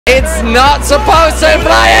It's not supposed to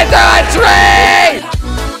fly into a tree!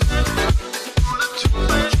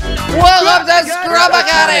 Welcome to Scrub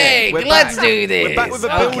Mechanic! Let's do this! We're back with a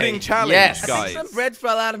building challenge, guys. Some bread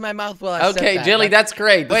fell out of my mouth while I said that. Jilly, that's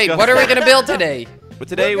great. Wait, what are we gonna build today? But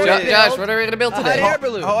today Josh, what are we gonna build today? Hot air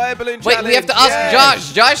balloon. Hot air balloon Wait, challenge. we have to ask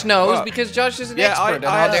Josh. Josh knows What? because Josh is an expert on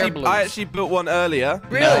hot air balloons. I actually built one earlier.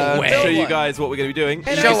 Really? To show you guys what we're going to be doing.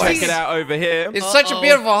 Show us. Check it out over here. It's such a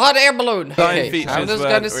beautiful hot air balloon. Design Okay, features I'm just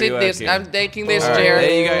weren't gonna sit really this. working. I'm taking this All right, chair.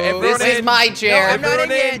 there you go. Everyone This is in. my chair. I'm not in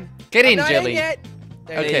yet. Get in, I'm not Jelly. in yet.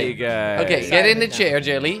 There you go. Okay, get in the chair,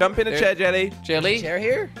 Jelly. Jump in a chair, Jelly. Jelly. Chair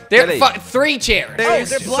here? There Jelly. are 3 chairs. There's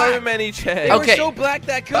they're so black. many chairs. They Okay. were so black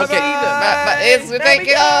that I couldn't Okay, see them. but it's There take we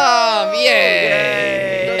it go. off. Yay!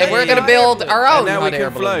 Yay. And we're gonna build our own And now we hot air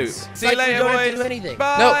can float. balloons. See you Like we later, don't have to boys. do anything.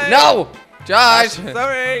 Bye. No, Josh.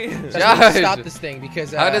 Sorry. Josh. Stop this thing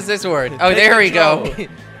because How does this work? Oh, Take there we go. control.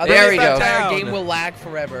 There we the go. entire Down. game will lag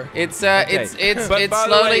forever. It's But it's by the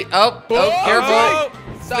slowly. way- Oh, careful. Oh,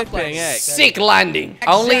 Stop flipping heck. Sick landing.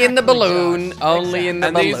 Only in the Exactly, balloon. Josh. Only in the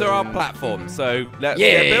And balloon. these are our platforms, so let's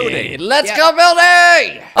get Yeah, building. let's Yeah. go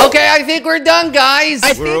building. Okay, I think we're done, guys.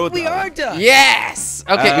 I We're all think we done. are done. Yes.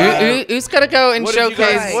 Okay, who's gonna go and What did you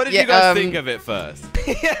showcase? guys, what did you guys think of it first?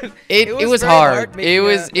 It was very hard. making It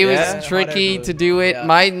was Yeah. hot tricky air to balloon. do it. Yeah.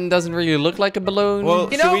 Mine doesn't really look like a balloon. Well,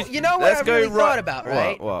 You should know, we- you know what let's I've go really right- thought about,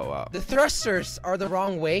 right? What? The thrusters are the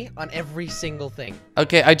wrong way on every single thing.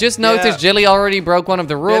 Okay, I just noticed Jilly already broke one of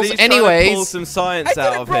the rules. Jelly's trying to pull Anyways, some I science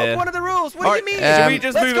out didn't of broke here. one of the rules. What Alright, do you mean? should we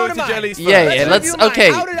just Let's move go over to mine. Jelly's first? Yeah, Let's let's- review mine.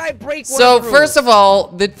 okay. How did I break one so of the first rules? of all,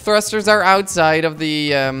 the thrusters are outside of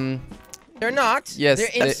the They're not. Yes,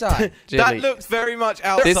 They're inside. That Jilly. looks very much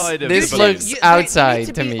outside of this the balloon. looks outside they need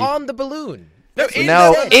to to be me. on the balloon. No,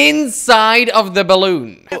 Inside. inside of the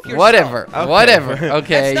balloon. yourself. Whatever, Okay. whatever.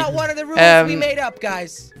 Okay. That's not one of the rules we made up,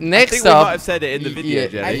 guys. I think Next we might up, have said it in the video, yeah,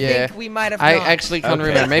 Jelly. I think we might have I not. actually can't Okay.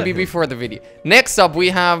 remember. Maybe before the video. Next up, we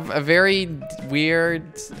have a very weird.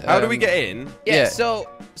 How do we get in? Yeah, yeah. so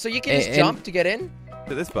you can just And- jump to get in.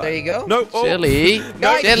 To this button. There you go. No, oh. Jilly.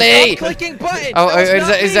 Guys, Jelly. stop clicking buttons. Oh, That was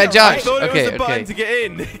not is me, that I Josh? thought it Okay, was the button okay. to get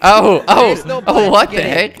in. Oh, no button what to the get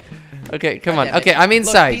in. heck? Okay, come on. Damn it. Okay, I'm Look,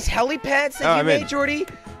 inside. these helipads that Oh, you I'm in. made, Jordy,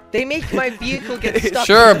 they make my vehicle get stuck.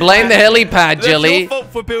 Sure, blame the helipad, That's Jilly. your fault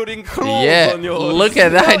for building claws Yeah, on yours. look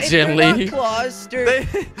at No, that, they're Jilly. not claws. They-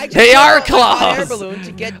 I just They want are my hot air claws. balloon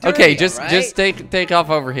to get dirty, Okay, just alright? take off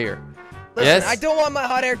over here. Listen, yes? I don't want my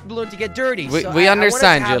hot air balloon to get dirty. We- so we I want it to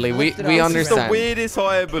understand, have Jilly. We lifted we off the This is the understand. weirdest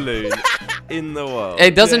hot air balloon in the world.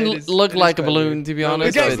 It doesn't Yeah, it is- look it is like a quite balloon, weird. to be No,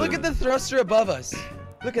 honest. Guys, but- look at the thruster above us.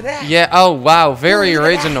 Look at that. Yeah, oh wow, very Look at that.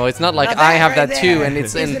 original. It's not like Now I that have right that too, there and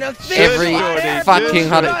it's is in an official every hot air fucking balloon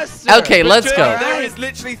hot. thruster. Okay, But let's Jelly, go. There is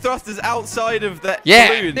literally thrusters outside of that Yeah,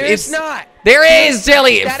 balloon. it's- There's not. There is,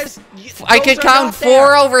 Jelly. That is. I those can are count not 4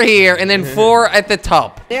 there. over here and then 4 at the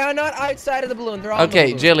top. They are not outside of the balloon. They're on the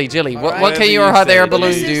Okay, balloon. Jilly, what Alright. can Whatever your you hot say. air But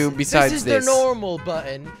balloon This is- do besides this? this? Is the normal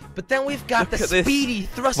button, but then we've got the Look at this. speedy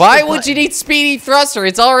thruster. Why would button. you need speedy thruster?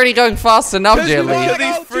 It's already going fast enough, Because we Jelly. want Look these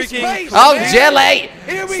out to freaking- space, Oh, man. Jelly!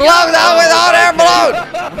 Here we Slow go. down with hot air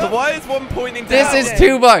balloon! Why is one pointing This down? is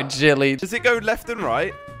too much, Jelly. Does it go left and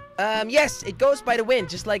right? Yes, it goes by the wind,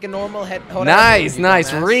 just like a normal hot air Nice, balloon, you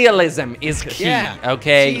nice. dumbass. Realism is key, Yeah.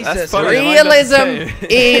 okay? Jesus. That's funny. Realism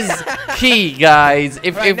is key, guys.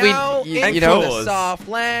 If Right we, now, you into know. the soft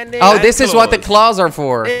landing. Oh, And this is what the claws. claws are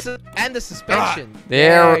for. And the suspension.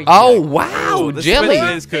 There. you Oh, go. wow, the Jelly.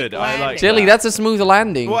 suspension is good. I like Jelly, that. that's a smooth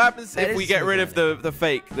landing. What happens That if we is get rid of smooth. the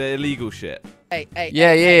fake, the illegal shit? Hey,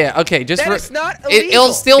 Yeah, yeah. Okay, just That is not it'll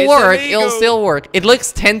illegal. still It's work. illegal. It'll still work. It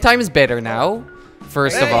looks 10 times better now.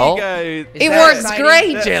 First There of all, you go. Is it that works exciting?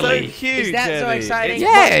 great, That's Jelly. so cute, Is that so Jelly. exciting? It's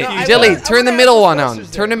Yeah, so cute. Jelly, want- I turn the wanna middle have one the on.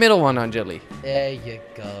 thrusters Turn the there. middle one on, Jelly. There you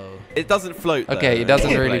go. It doesn't float. Though, Okay, it doesn't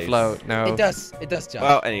in really place. float. No. It does, Josh.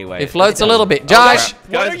 Well, anyway. It floats a does. little bit. Oh, Josh! crap.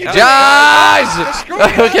 What Guys, are you Josh! Screw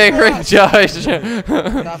it Okay, up, great, Ross. Josh.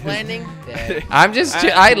 Soft landing. There. I'm just,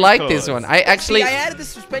 And I like pause. this one. I actually, See, I added the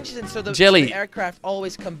suspension in so the Jelly. aircraft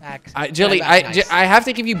always come back. Jelly, come back nice. I have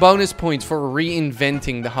to give you bonus points for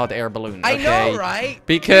reinventing the hot air balloon. I Okay? know, right?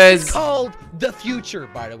 Because- this is called the future,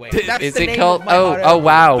 by the way. That's Is the it name called? of my hot air Oh, balloon.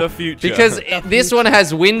 wow. The future. Because The this one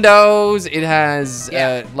has windows. It has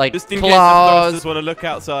Yeah. like Just in case the claws. thrusters want to look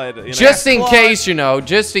outside. You know? Just in Claws. case, you know.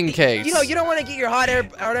 Just in case. You know, you don't want to get your hot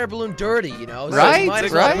air balloon dirty, you know. So Right, you might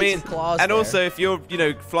as well right. put some claws And there. also, if you're,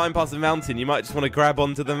 flying past a mountain, you might just want to grab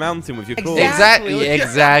onto the mountain with your claws. Exactly.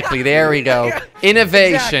 Exactly. There we go.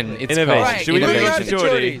 Innovation. Exactly. It's Innovation. called. Should we move on Innovation. to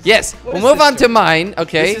Jordy? Yes. What We'll is move this, on to mine.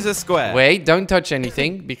 Okay. This is a square. Wait, don't touch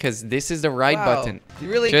anything because this is the right Wow. button. You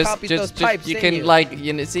really copied those pipes, you didn't can like,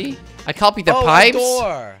 see? I copied the oh, pipes. A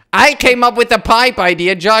door. I came up with the pipe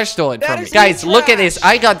idea. Josh stole it That from me. is Guys, look at trash. this.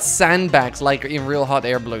 I got sandbags like in real hot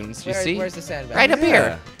air balloons. You see? Where's the sandbag? Right up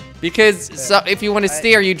here. Because so if you want to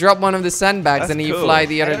steer, you drop one of the sandbags and then you cool. fly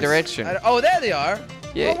the other direction. Oh, there they are.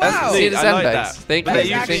 Yeah, Oh, wow. see the I like sandbags. that. Thank But you, they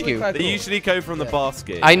thank usually- you. quite They cool. usually go from the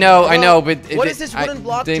basket. I know, Well, but what is this wooden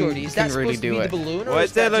block, Jordy? Is that couldn't really supposed to do be the it. balloon, or Well,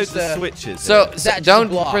 is there are that loads just of a... switches. So, Is that just a don't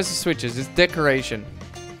block? press the switches. It's decoration.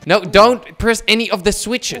 No, don't press any of the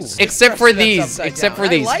switches Ooh, except press for it these. upside Except down.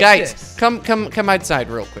 for I these, like guys. this. Come outside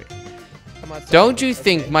real quick. Come outside. Don't you Okay.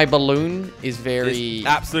 think my balloon is very? It's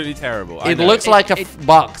absolutely terrible. I It know. looks like a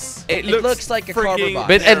box. It looks like a cardboard frigging box.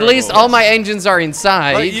 But at least terrible. all my engines are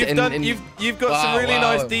inside. Like, you've and you've got Wow, some really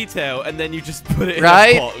wow. nice detail, and then you just put it in a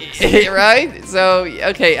right, box. right. So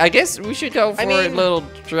okay, I guess we should go for a mean, little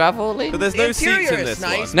traveling. But there's The no seats interior in is this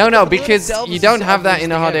nice. one. No, The no, balloon because itself you is don't just have that all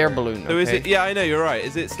in a hot air together. balloon. So is okay? it? Yeah, I know. You're right.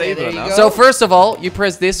 Is it stable there you enough? go. So first of all, you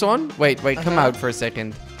press this one. Wait, come Uh-huh. out for a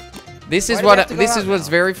second. This Why is do we what have to go this out is what's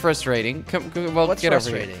now? very frustrating. Well, What's get over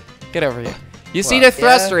here. frustrating? Get over here. You see What? the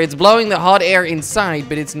thruster? It's blowing the hot air inside,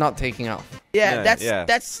 but it's not taking off. Yeah, Yeah.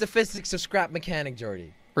 that's the physics of scrap mechanic,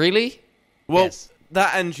 Jordy. Really? Well, Yes.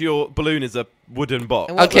 that and your balloon is a wooden box.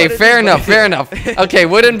 And what- Okay, what fair is- enough, fair enough. Okay,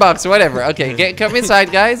 wooden box, whatever. Okay, come inside,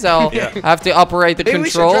 guys. I'll have to operate the Maybe we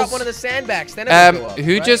should controls. drop one of the sandbags. Then it will go up,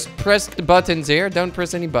 Who right? just pressed the buttons here? Don't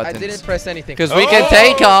press any I buttons. didn't press anything. Because we can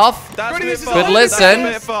take off. That's a Jordy, bit this is fast. But listen- That's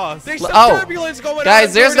a bit fast. There's Oh, some turbulence going on.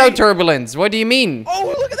 Guys, there's no Jordy. turbulence. What do you mean?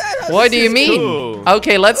 Oh, look at that. How What this do you is mean? cool.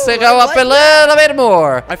 Okay, let's Oh, go I up like a little bit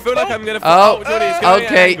more. I feel like I'm gonna. Oh, Jordy, it's going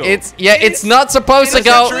at an okay. angle. It's not supposed to There's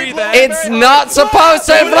a go. tree there. It's not supposed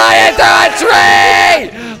to fly into a tree.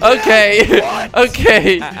 Okay,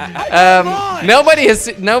 okay. Nobody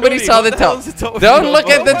Jordy, saw what the the top. hell's the top of Don't your look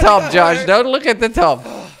at the box? top, Josh. Don't look at the top.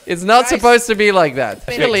 It's not Guys, supposed to be like that.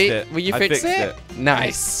 fixed Really? it. Will you I fix fixed it? it.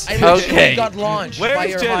 Nice. I literally Okay. got launched Where by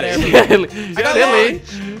is your hot air Jelly? balloon. Jelly. Really?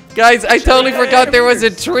 Guys, I totally forgot there was a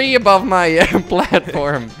tree above my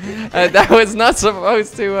platform. That was not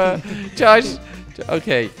supposed to, Josh.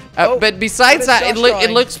 Okay. Oh, but besides what is that, it, Josh drawing?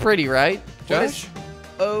 looks pretty, right? What is- Josh?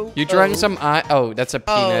 Oh, You drawing oh. some eye? Oh, that's a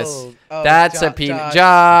penis. Oh, That's a Jo- penis. Josh.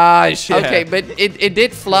 Josh. Yeah. Okay, but it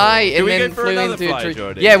did fly and we then go for flew another into fly, a tree.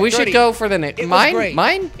 Jordy? Yeah, we should Jordy, go for the next. It was Mine? great.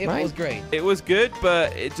 Mine? It Mine? was great. It was good,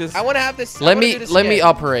 but it just. I want to have this. I Let wanna me do this let me again.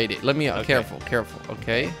 operate it. Let me Okay. careful.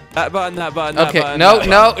 Okay. That button, that button. Okay. That button, No, that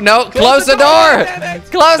no, button. no. Close the door. damn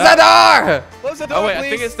it. Close the door. Close the door, Oh wait, please. I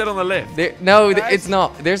think it's still on the lift. No, Guys? it's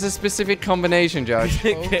not. There's a specific combination, Josh.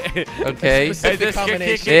 Okay. Okay. Specific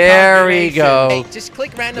combination. There we go. Hey, just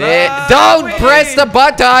click random. There- Ah, Don't wait. press the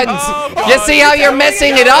buttons. Oh, You God, see how you're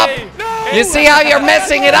messing it up? No. You see how you're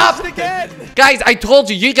messing it up? Again. Guys, I told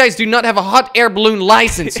you, you guys do not have a hot air balloon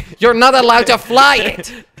license. You're not allowed to fly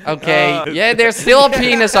it. Okay. Yeah, there's still a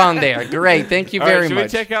penis on there. Great. Thank you All right, very should much. we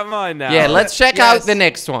check out mine now? Yeah, let's check out Yes. the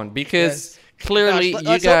next one because clearly Gosh, you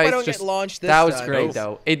let's hope I guys don't get just launched this that was time. great Nope.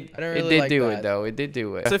 though. It I don't it really did like do it that. though. It did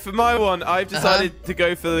do it. So for my one, I've decided to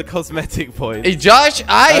go for the cosmetic points. Hey, Josh,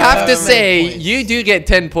 I have to many say points. you do get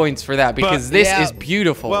 10 points for that because this Yeah. is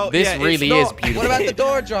beautiful. Well, this yeah, it's really not- is What beautiful. about the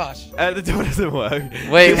door, Josh? The door doesn't work.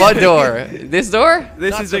 Wait, what door? This door?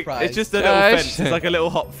 This Not is surprised. it's just a little Josh. fence. It's like a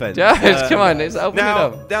little hop fence. Josh, come on, let's open it Now,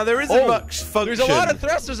 up. now there isn't much function. There's a lot of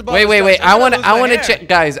thrusters above. Wait, this wait, stuff. wait. I'm gonna lose I my want to hair. check,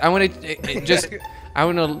 guys. I want to just. I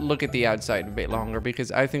want to look at the outside a bit longer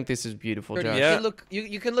because I think this is beautiful, Josh. Yeah.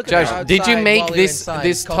 You can look at Josh, the did you outside make while you're this inside.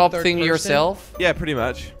 this It's called top third thing person. yourself? Yeah, pretty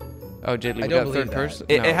much. Oh, Jidley, I we don't got believe third that. person.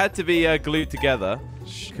 It, No. it had to be glued together.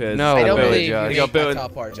 'Cause No I don't way, believe Josh. you It got made built that in-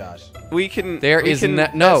 top part, Josh. We can. There we is can,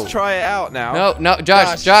 no- Let's try it out now. No,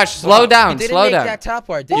 Josh, slow You down, didn't slow make down. that top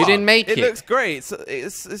part, did You didn't make It it. looks great.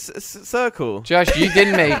 It's a circle. Josh, you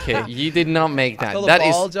didn't make it. You did not make that. Still a That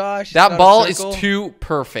ball, is Josh? It's that not a ball is circle? too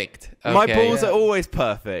perfect. My Okay. balls are always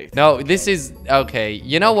perfect. No, this is okay.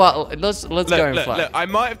 You know what? Let's go and fly. Look, I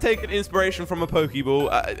might have taken inspiration from a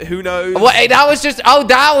Pokeball. Who knows? Wait, that was just. Oh,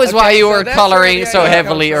 that was why Okay, you so were that's coloring where the so idea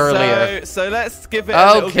heavily comes from. earlier. So let's give it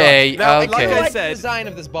a little Okay, go. Now, okay. Like I I like the said, design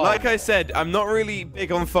of this ball. like I said, I'm not really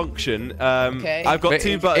big on function. Okay. I've got But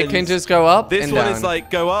two it buttons. can just go up This and one down. is like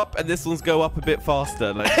go up, and this one's go up a bit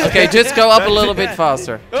faster. Like. Okay, just go up a little bit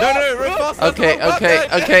faster. No, real fast. Okay,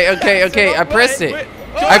 okay. I pressed it. Wait.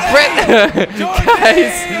 I pressed.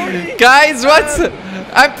 Guys, what's?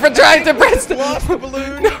 I'm trying to press the. Lost the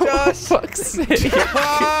balloon, No, Josh. fuck's sake.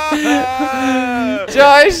 Ah!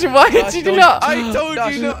 Josh, why did Josh, you don't- not? I told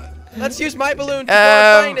Josh, you not. Let's use my balloon to go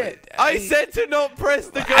and find it. I said to not press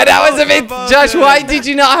the. And that was a bit, button. Josh. Why did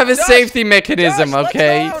you not have a Josh, safety mechanism? Josh, let's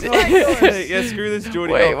okay. go. Right, Yeah, screw this,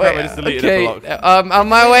 Jordy. Wait, Oh, crap, I just deleted a okay. block. On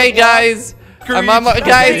my way, Deleted a block. guys.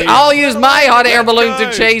 Guys, I'll use my hot air balloon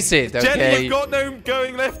to chase it. Jelly, Okay. you've got no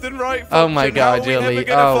going left and right. Oh my function. God, How are we Jelly. ever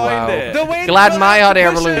gonna Oh find wow. it? The wind Glad will my have hot to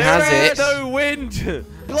air push balloon it. has it. No wind.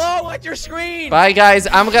 Blow at your screen. Bye guys,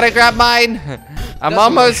 I'm gonna grab mine. I'm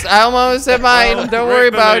almost at mine. Oh, Don't red worry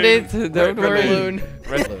about balloon. it. Don't Red worry. Balloon.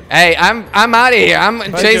 Red balloon. Hey, I'm out of here. I'm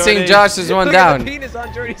chasing Jordy. Josh's one Look at the down. penis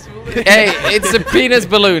on Jordy's balloon. Hey, it's a penis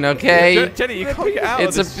balloon, okay? Jenny, you can't get out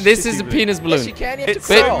It's of this is a shitty penis Yes, balloon. you can. You have It's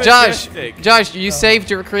to so crawl. But Josh, majestic. you saved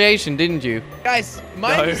your creation, didn't you? Guys,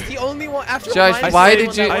 mine No. is the only one. After Josh, mine is why the did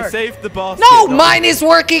only one you- that I worked. saved the basket. No, not- mine is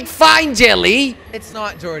working fine, Jelly. It's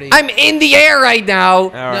not Jordy. I'm in the air right now,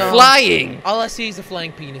 right. flying. All I see is a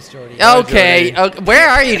flying penis, Jordy. Okay, where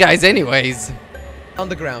are you guys, anyways? On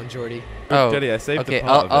the ground, Jordy. Oh, Jelly, I saved okay. the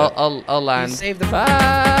part of it. I'll land. You saved the.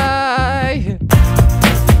 Bye.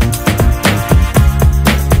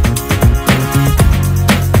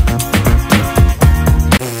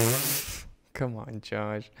 Come on,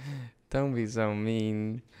 Josh. Don't be so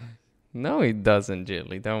mean. No, it doesn't,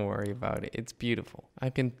 Jilly. Don't worry about it. It's beautiful. I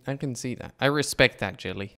can see that. I respect that, Jilly.